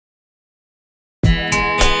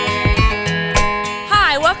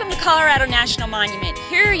Colorado National Monument.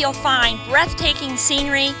 Here you'll find breathtaking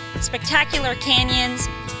scenery, spectacular canyons,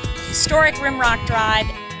 historic Rimrock Drive.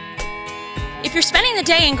 If you're spending the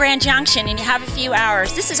day in Grand Junction and you have a few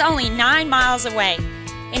hours, this is only 9 miles away.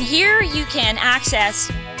 And here you can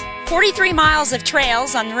access 43 miles of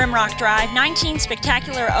trails on the Rimrock Drive, 19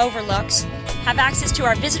 spectacular overlooks, have access to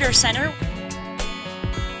our visitor center.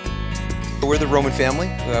 We're the Roman family.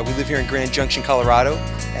 We live here in Grand Junction, Colorado,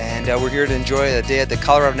 and we're here to enjoy a day at the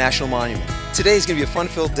Colorado National Monument. Today is going to be a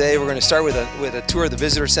fun-filled day. We're going to start with a tour of the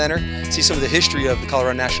visitor center, see some of the history of the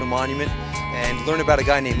Colorado National Monument, and learn about a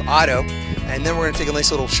guy named Otto. And then we're going to take a nice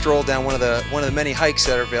little stroll down one of the many hikes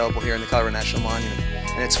that are available here in the Colorado National Monument.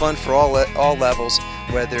 And it's fun for all levels,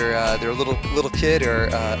 whether they're a little kid or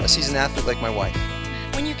a seasoned athlete like my wife.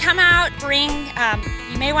 When you come out,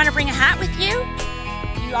 you may want to bring a hat with you.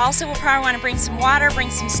 You also will probably want to bring some water, bring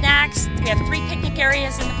some snacks. We have 3 picnic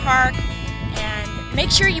areas in the park. And make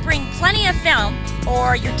sure you bring plenty of film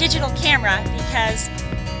or your digital camera, because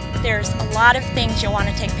there's a lot of things you'll want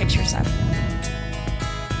to take pictures of.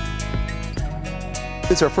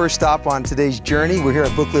 It's our first stop on today's journey. We're here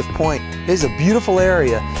at Booklift Point. It is a beautiful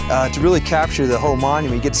area to really capture the whole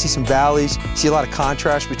monument. You get to see some valleys, see a lot of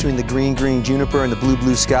contrast between the green juniper and the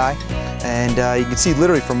blue sky. And you can see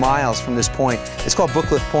literally for miles from this point. It's called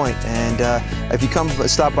Booklift Point, and if you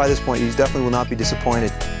stop by this point, you definitely will not be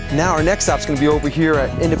disappointed. Now our next stop is going to be over here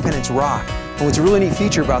at Independence Rock. And what's a really neat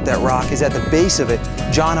feature about that rock is at the base of it,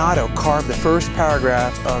 John Otto carved the first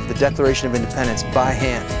paragraph of the Declaration of Independence by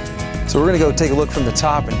hand. So we're going to go take a look from the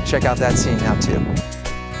top and check out that scene now too.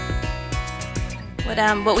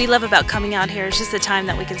 What we love about coming out here is just the time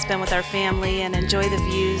that we can spend with our family and enjoy the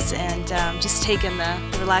views and just take in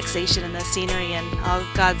the relaxation and the scenery and all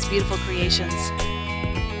God's beautiful creations.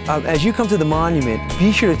 As you come to the monument,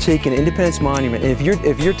 be sure to take an Independence Monument, and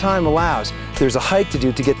if your time allows, there's a hike to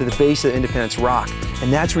do to get to the base of Independence Rock,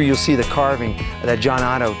 and that's where you'll see the carving that John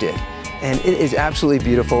Otto did. And it is absolutely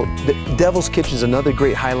beautiful. The Devil's Kitchen is another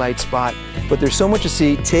great highlight spot, but there's so much to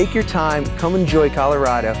see. Take your time, come enjoy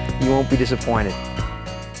Colorado, you won't be disappointed.